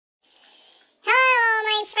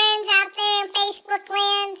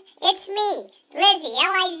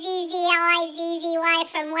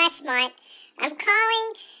Westmont. I'm calling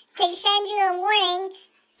to send you a warning.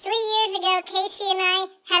 3 years ago, Casey and I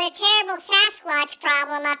had a terrible Sasquatch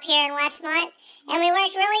problem up here in Westmont, and we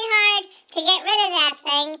worked really hard to get rid of that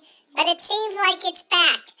thing, but it seems like it's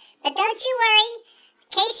back. But don't you worry,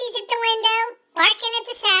 Casey's at the window, barking at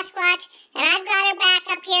the Sasquatch, and I've got her back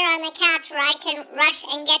up here on the couch where I can rush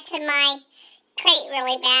and get to my crate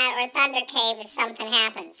really bad, or Thunder Cave if something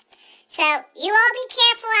happens. So, you all be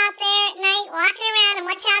careful out there at night, walking around, and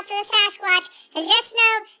watch out for the Sasquatch, and just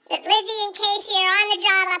know that Lizzy and Casey are on the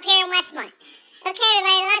job up here in Westmont. Okay,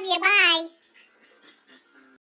 everybody, love you, bye.